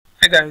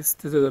guys,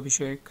 this is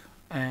Abhishek,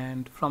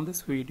 and from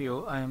this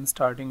video I am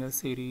starting a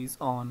series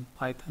on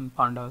Python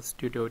pandas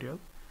tutorial.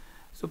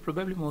 So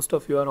probably most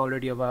of you are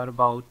already aware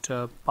about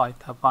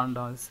Python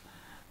pandas,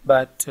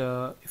 but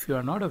if you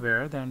are not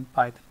aware, then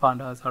Python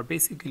pandas are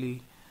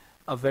basically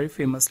a very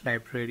famous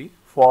library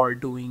for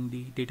doing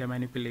the data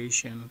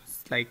manipulation,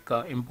 like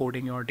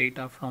importing your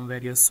data from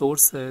various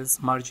sources,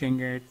 merging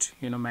it,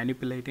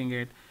 manipulating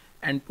it,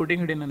 and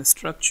putting it in a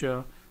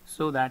structure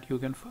so that you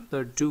can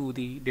further do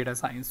the data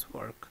science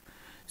work.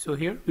 So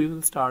here we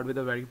will start with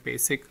a very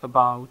basic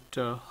about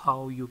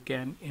how you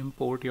can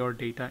import your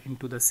data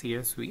into the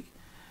CSV,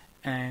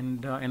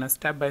 and in a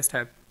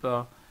step-by-step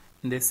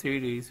in this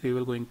series we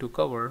will going to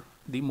cover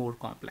the more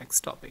complex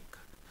topic.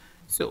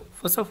 So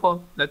first of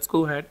all, let's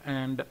go ahead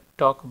and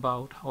talk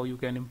about how you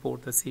can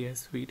import the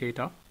CSV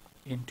data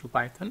into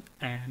Python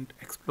and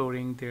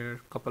exploring their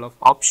couple of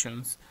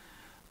options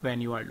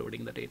when you are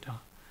loading the data.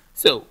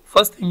 So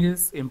first thing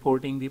is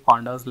importing the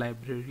pandas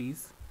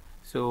libraries.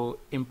 So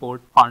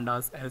import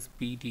pandas as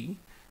PD.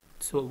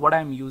 So what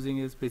I'm using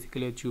is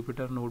basically a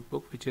Jupyter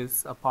notebook, which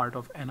is a part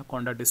of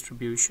Anaconda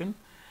distribution,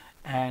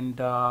 and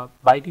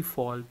by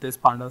default this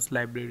pandas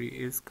library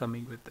is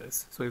coming with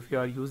this. So if you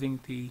are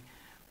using the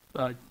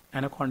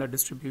Anaconda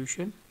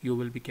distribution, you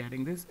will be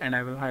getting this, and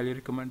I will highly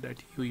recommend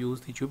that you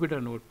use the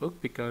Jupyter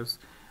notebook because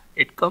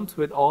it comes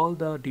with all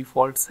the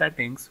default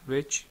settings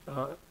which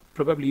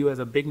probably you as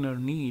a beginner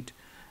need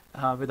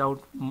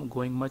without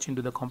going much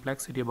into the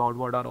complexity about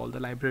what are all the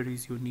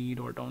libraries you need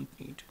or don't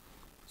need.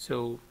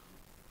 So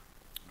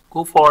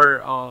go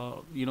for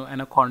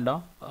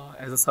Anaconda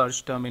as a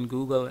search term in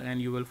Google,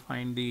 and you will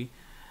find the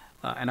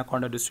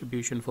Anaconda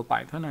distribution for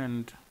Python,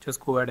 and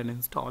just go ahead and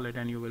install it,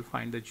 and you will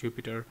find the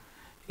Jupyter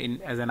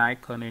as an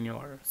icon in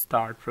your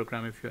start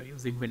program if you are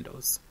using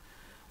Windows.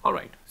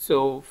 Alright,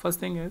 so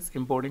first thing is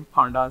importing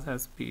pandas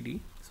as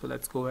PD. So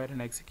let's go ahead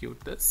and execute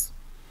this,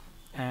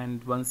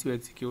 and once you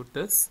execute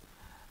this,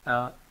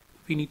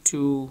 we need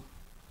to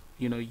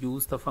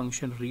use the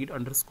function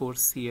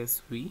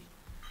read_csv.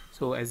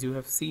 So as you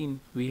have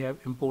seen, we have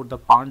import the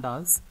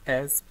pandas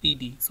as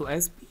PD. So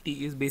as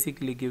PD is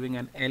basically giving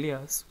an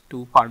alias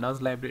to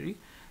pandas library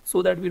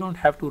so that we don't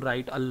have to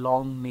write a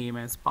long name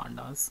as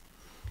pandas.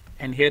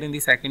 And here in the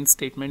second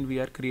statement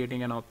we are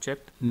creating an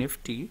object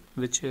Nifty,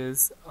 which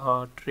is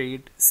a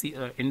trade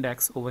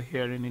index over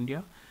here in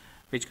India,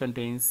 which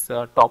contains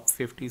top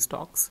 50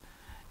 stocks.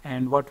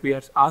 And what we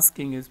are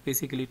asking is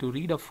basically to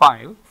read a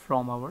file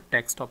from our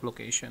desktop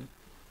location.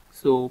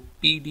 So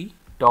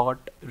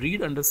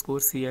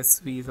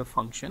pd.read_csv is a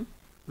function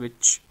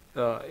which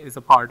is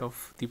a part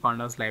of the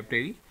pandas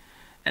library,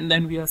 and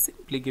then we are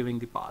simply giving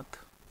the path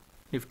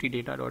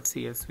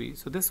niftydata.csv.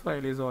 So this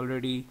file is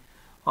already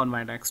on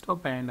my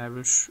desktop, and I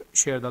will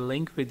share the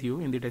link with you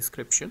in the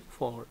description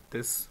for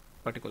this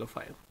particular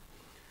file.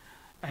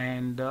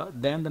 And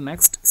then the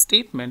next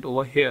statement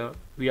over here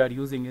we are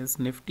using is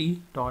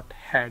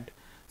nifty.head.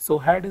 So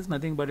head is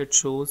nothing but it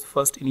shows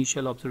first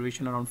initial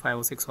observation, around 5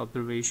 or 6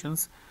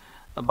 observations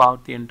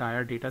about the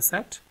entire data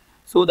set,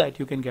 so that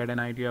you can get an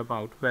idea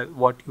about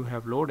what you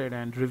have loaded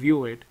and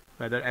review it,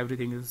 whether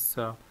everything is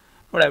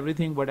not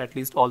everything, but at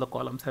least all the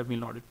columns have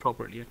been loaded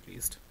properly at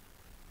least.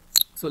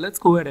 So let's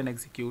go ahead and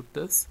execute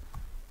this.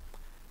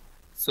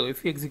 So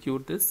if we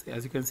execute this,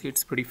 as you can see,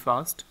 it's pretty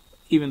fast,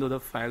 even though the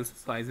file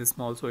size is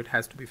small, so it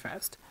has to be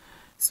fast.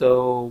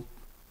 So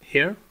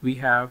here we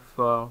have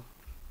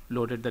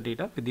loaded the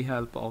data with the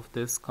help of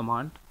this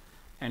command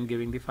and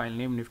giving the file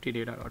name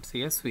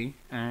niftydata.csv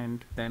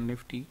and then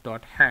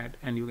nifty.head,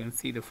 and you can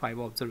see the 5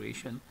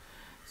 observation.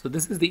 So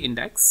this is the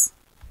index,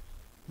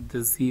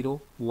 the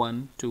 0,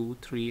 1, 2,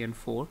 3 and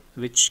 4,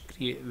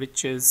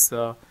 which is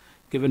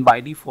given by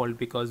default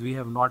because we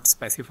have not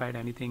specified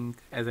anything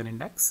as an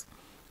index.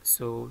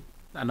 So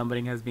a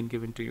numbering has been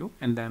given to you,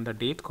 and then the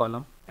date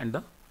column and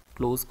the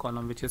close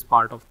column, which is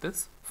part of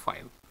this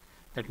file.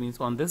 That means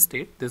on this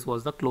date this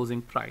was the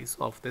closing price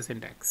of this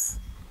index.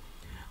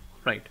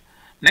 Right,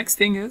 next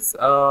thing is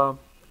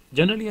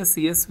generally a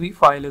CSV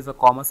file is a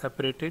comma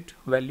separated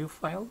value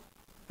file,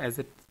 as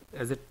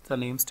the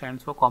name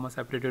stands for, comma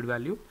separated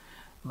value,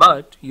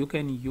 but you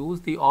can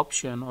use the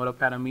option or a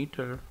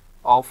parameter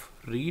of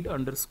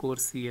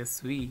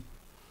read_csv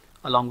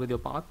along with your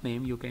path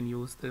name. You can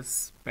use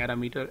this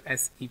parameter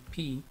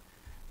SEP,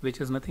 which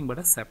is nothing but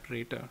a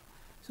separator.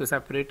 So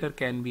separator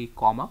can be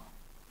comma,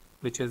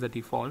 which is the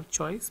default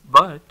choice,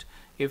 but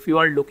if you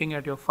are looking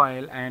at your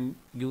file and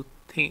you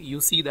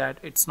see that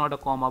it's not a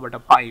comma but a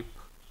pipe,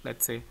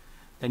 let's say,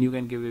 then you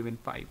can give even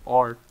pipe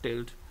or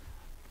tilde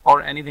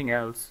or anything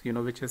else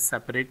which is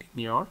separating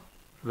your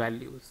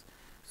values.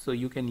 So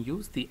you can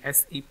use the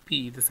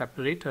SEP, the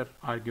separator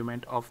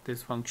argument of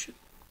this function,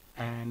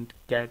 and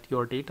get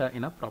your data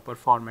in a proper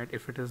format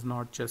if it is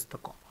not just the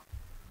comma.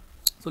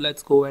 So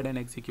let's go ahead and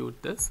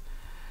execute this,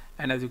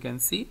 and as you can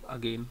see,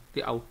 again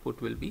the output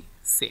will be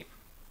same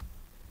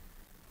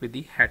with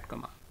the head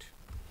command.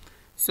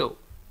 So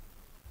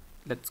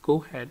let's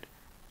go ahead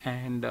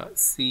and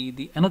see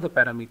the another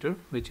parameter,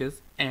 which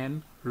is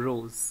n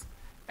rows.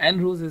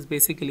 N rows is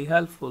basically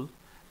helpful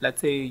let's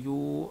say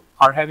you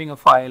are having a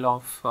file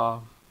of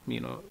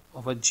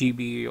of a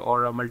GB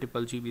or a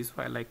multiple GBs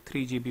file, like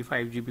 3 GB,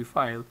 5 GB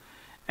file,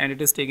 and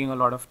it is taking a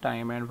lot of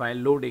time, and while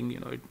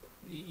loading,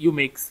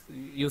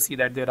 you see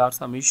that there are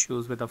some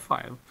issues with the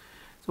file.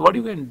 So what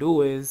you can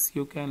do is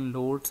you can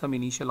load some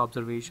initial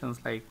observations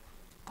like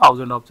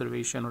 1,000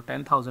 observation or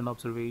 10,000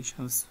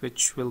 observations,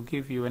 which will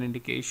give you an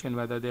indication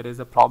whether there is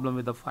a problem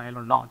with the file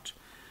or not.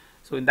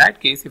 So in that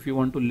case, if you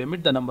want to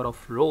limit the number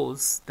of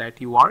rows that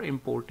you are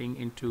importing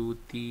into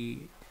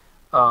the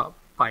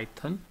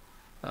Python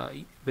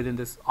within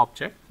this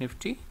object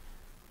Nifty,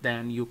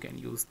 then you can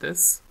use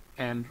this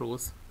n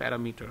rows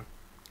parameter.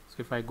 So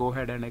if I go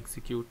ahead and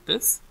execute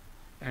this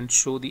and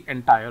show the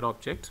entire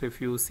object, so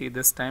if you see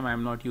this time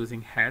I'm not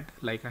using head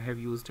like I have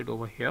used it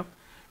over here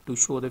to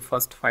show the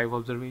first 5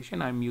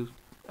 observation.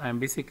 I'm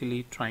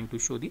basically trying to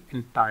show the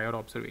entire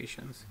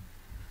observations.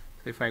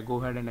 So if I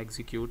go ahead and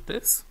execute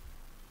this,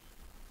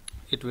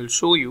 it will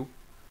show you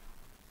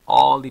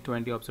all the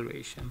 20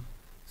 observation.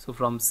 So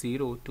from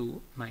 0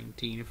 to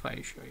 19, if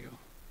I show you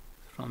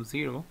from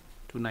 0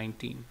 to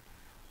 19,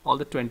 all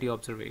the 20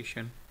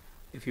 observation.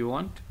 If you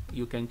want,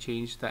 you can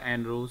change the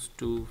n rows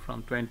to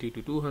from 20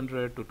 to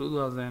 200 to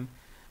 2000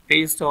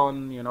 based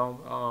on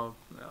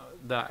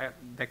the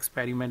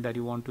experiment that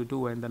you want to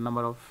do and the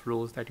number of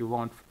rows that you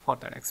want for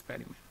that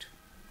experiment.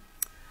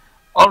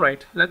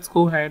 Alright, let's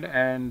go ahead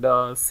and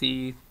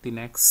see the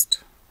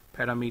next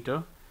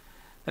parameter.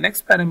 The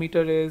next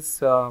parameter is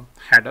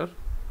header.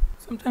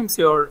 Sometimes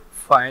your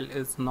file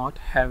is not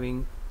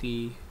having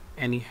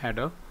any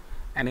header,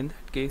 and in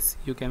that case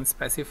you can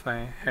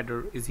specify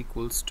header is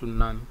equals to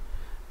none,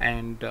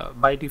 and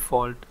by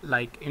default,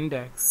 like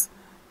index,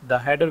 the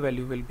header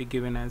value will be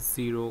given as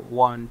 0,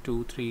 1,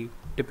 2, 3,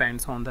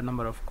 depends on the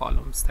number of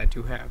columns that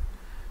you have.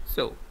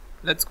 So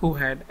let's go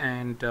ahead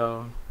and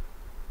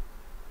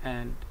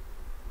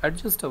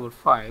adjust our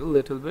file a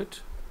little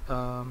bit.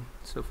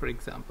 So for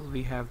example,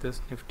 we have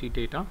this Nifty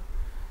data,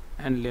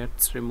 and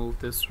let's remove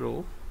this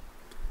row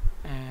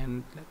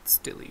and let's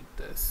delete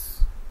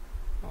this.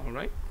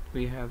 Alright,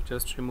 we have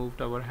just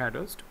removed our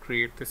headers to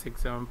create this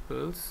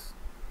examples,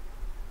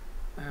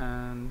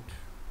 and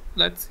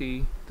let's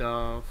see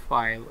the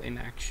file in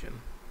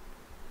action.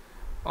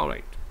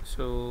 Alright,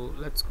 so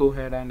let's go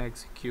ahead and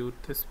execute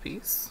this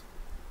piece,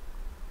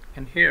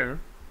 and here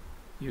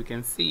you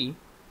can see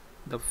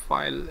the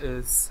file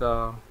is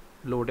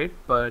loaded,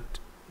 but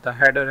the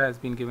header has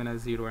been given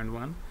as 0 and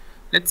 1.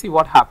 Let's see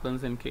what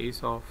happens in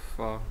case of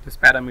this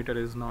parameter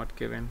is not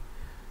given.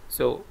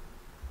 So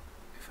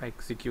if I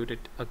execute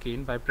it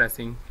again by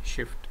pressing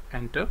Shift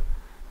Enter,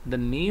 the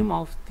name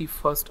of the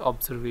first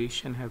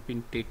observation have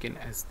been taken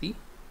as the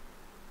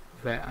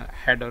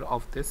header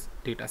of this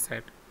data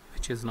set,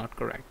 which is not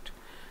correct.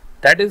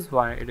 That is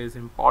why it is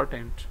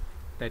important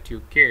that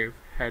you give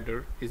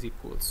header is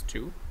equals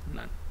to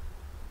none,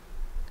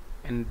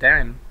 and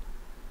then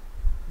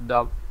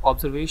the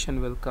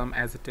observation will come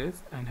as it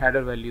is and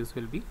header values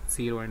will be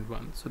 0 and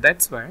 1. So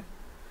that's why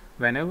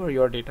whenever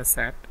your data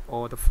set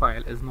or the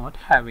file is not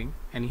having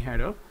any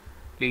header,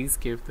 please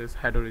give this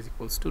header is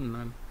equals to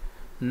none.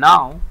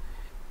 Now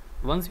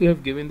once you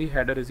have given the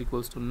header is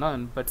equals to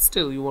none, but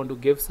still you want to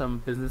give some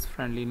business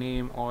friendly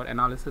name or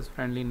analysis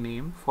friendly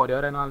name for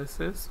your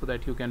analysis so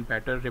that you can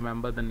better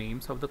remember the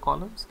names of the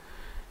columns,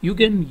 you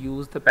can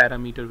use the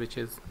parameter which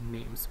is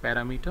names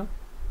parameter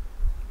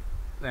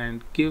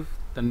and give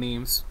the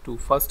names to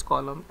first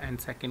column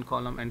and second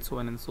column and so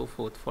on and so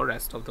forth for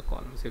rest of the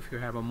columns if you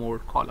have more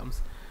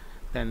columns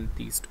than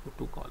these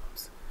two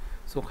columns.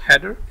 So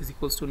header is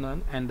equals to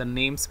none, and the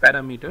names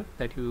parameter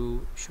that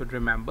you should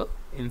remember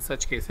in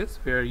such cases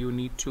where you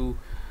need to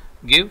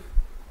give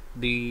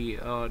the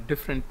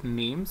different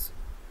names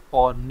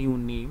or new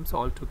names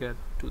altogether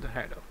to the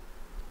header.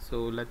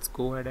 So let's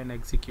go ahead and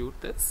execute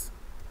this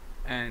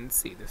and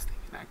see this thing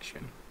in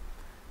action.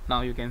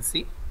 Now you can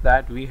see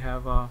that we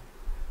have a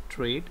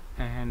trade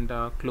and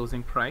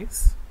closing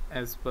price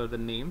as per the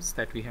names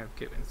that we have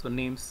given. So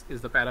names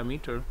is the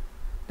parameter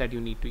that you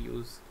need to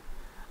use.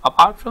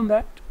 Apart from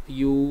that,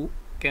 you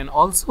can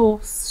also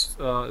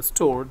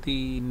store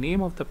the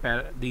name of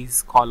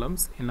these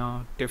columns in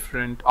a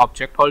different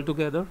object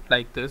altogether,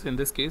 like this, in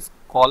this case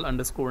call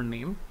underscore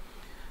name,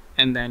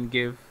 and then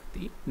give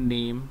the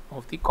name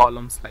of the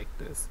columns like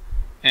this.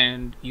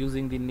 And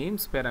using the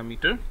names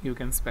parameter, you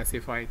can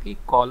specify the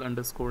call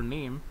underscore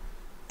name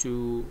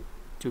to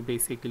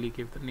basically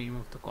give the name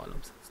of the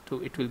columns. So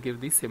it will give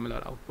the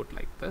similar output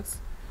like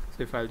this.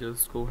 So if I'll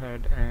just go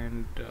ahead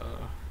and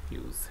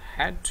use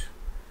head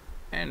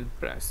and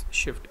press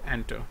Shift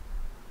Enter,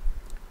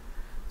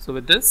 so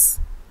with this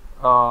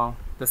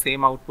the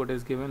same output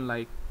is given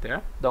like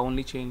there. The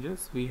only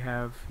changes, we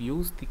have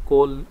used the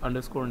call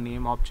underscore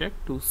name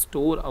object to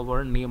store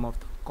our name of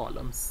the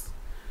columns.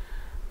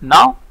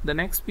 Now the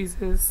next piece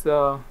is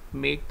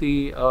make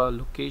the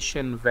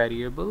location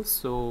variable.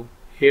 So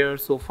here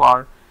so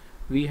far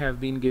we have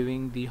been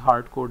giving the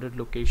hard-coded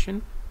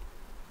location,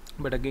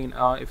 but again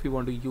if we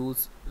want to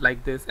use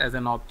like this as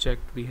an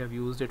object, we have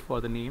used it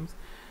for the names.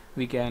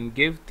 we can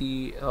give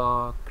the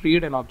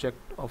create an object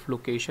of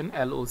location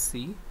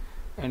LOC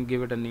and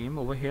give it a name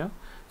over here,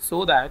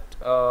 so that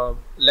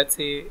let's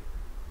say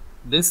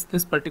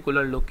this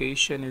particular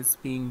location is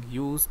being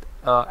used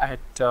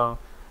at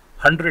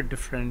 100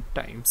 different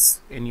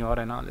times in your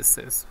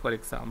analysis, for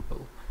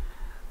example.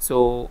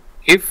 So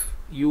if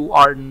you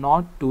are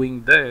not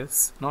doing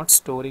this, not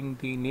storing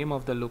the name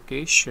of the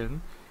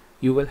location,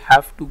 you will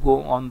have to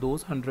go on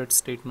those 100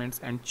 statements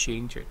and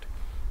change it.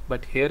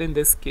 But here in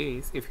this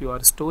case, if you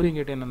are storing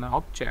it in an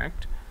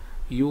object,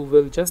 you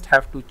will just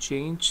have to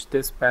change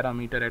this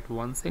parameter at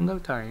one single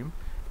time,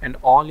 and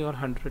all your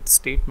 100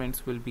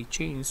 statements will be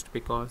changed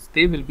because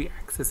they will be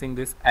accessing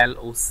this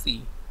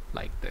LOC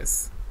like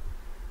this,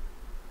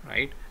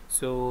 right?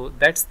 So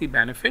that's the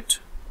benefit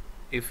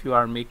if you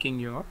are making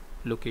your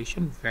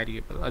location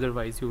variable.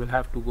 Otherwise you will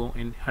have to go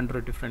in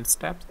 100 different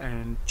steps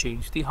and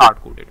change the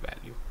hard-coded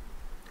value.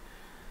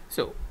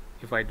 So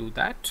if I do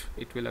that,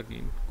 it will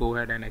again go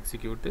ahead and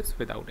execute this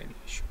without any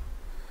issue.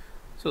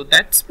 So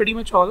that's pretty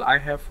much all I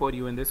have for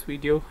you in this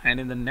video, and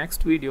in the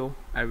next video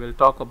I will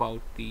talk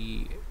about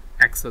the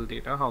Excel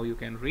data, how you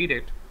can read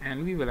it,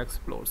 and we will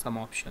explore some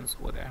options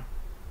over there.